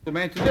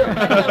Também, entendeu?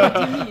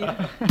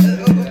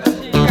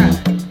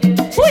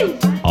 Fui!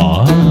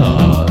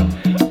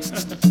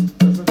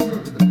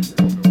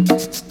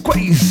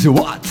 Crazy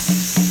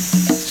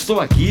Watts. Estou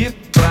aqui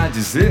pra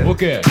dizer O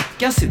quê?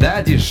 que a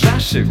cidade já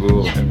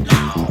chegou.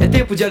 É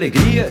tempo de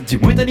alegria, de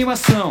muita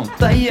animação.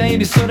 Tá aí a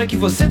emissora que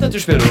você tanto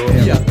esperou.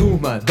 E a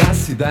turma da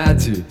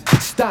cidade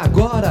está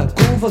agora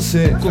com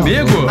você.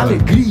 Comigo?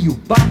 Alegria, o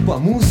papo, a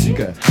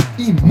música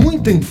e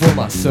muita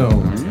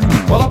informação.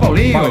 Olá,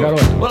 Paulinho. Fala,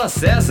 garoto. Olá,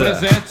 César.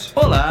 Presente.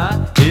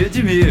 Olá,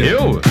 Edmir.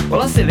 Eu?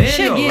 Olá, Selênio.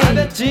 Cheguei. Olá,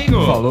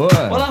 Betinho. Falou.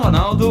 Olá,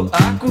 Ronaldo.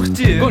 A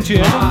curtir.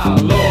 Contigo.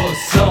 Alô,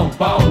 São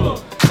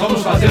Paulo,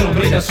 vamos fazer um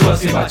brinde à sua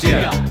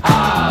simpatia.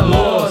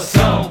 Alô,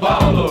 São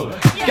Paulo,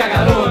 que a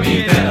garoa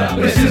me entenda,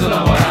 preciso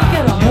namorar.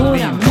 Quero amor,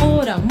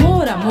 amor,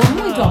 amor, amor,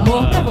 muito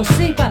amor pra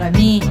você e para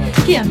mim.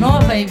 Que a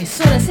nova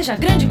emissora seja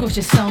grande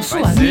curtição,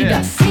 sua Vai ser.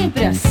 amiga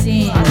sempre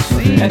assim.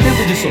 É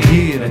tempo de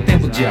sorrir, é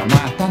tempo de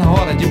amar. Tá na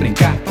hora de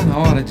brincar, tá na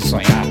hora de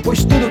sonhar.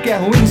 Pois tudo que é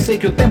ruim, sei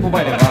que o tempo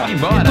vai levar.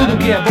 Embora. E tudo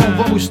que é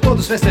bom, vamos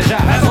todos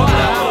festejar. É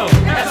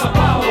São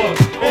Paulo,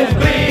 um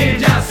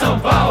brinde a São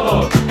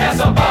Paulo. É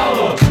São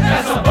Paulo,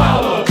 é São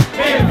Paulo,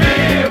 e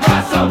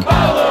viva São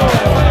Paulo!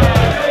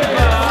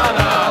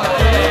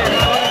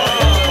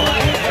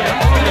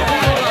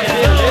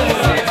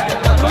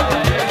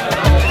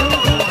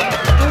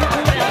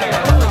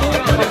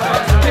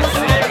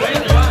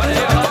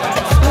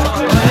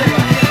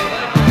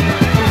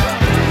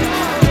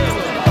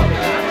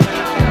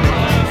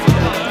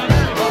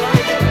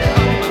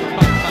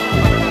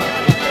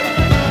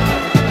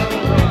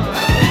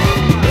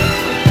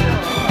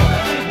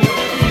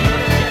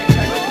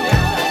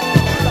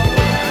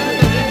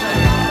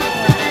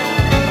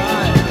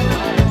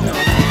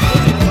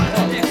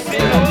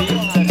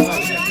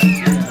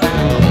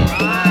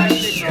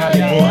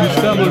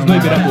 Estamos no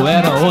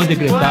Ibirapuera, onde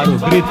gritaram o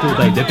grito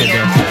da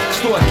independência.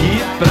 Estou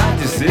aqui pra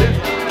dizer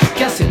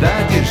que a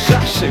cidade já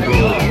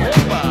chegou.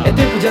 É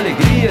tempo de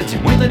alegria, de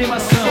muita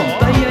animação.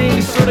 Tá aí a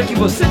emissora que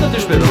você tanto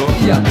esperou.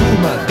 E a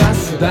turma da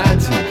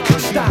cidade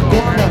está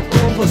agora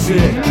com você.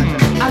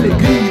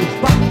 Alegria,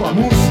 o papo, a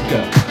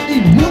música e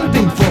muita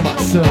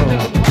informação.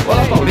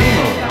 Olá,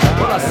 Paulinho.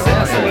 Olá,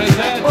 César.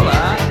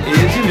 Olá,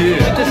 Edmir.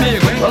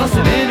 Comigo, hein? Olá,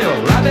 Selênio.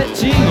 Olá,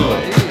 Betinho.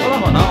 Olá,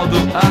 Ronaldo.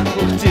 A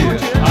curtir.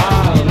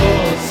 Alô,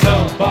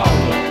 São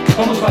Paulo,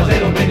 vamos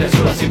fazer um brinde à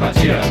sua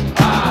simpatia.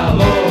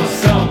 Alô,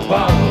 São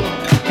Paulo,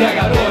 que a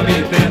garoa me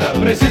entenda,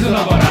 preciso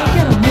namorar.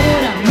 Quero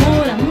amor,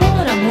 amor,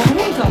 amor, amor,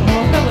 muito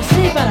amor pra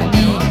você e para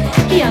mim.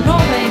 Que a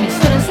nova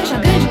emissora seja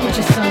grande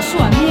curtição,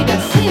 sua amiga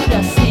sempre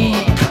assim.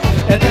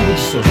 É tempo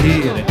de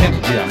sorrir, é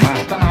tempo de amar.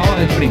 Tá na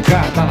hora de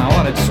brincar, tá na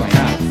hora de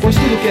sonhar. Pois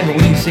tudo que é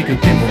ruim, sei que o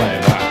tempo vai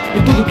levar.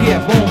 E tudo que é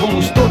bom,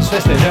 vamos todos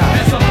festejar.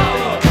 É São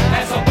Paulo,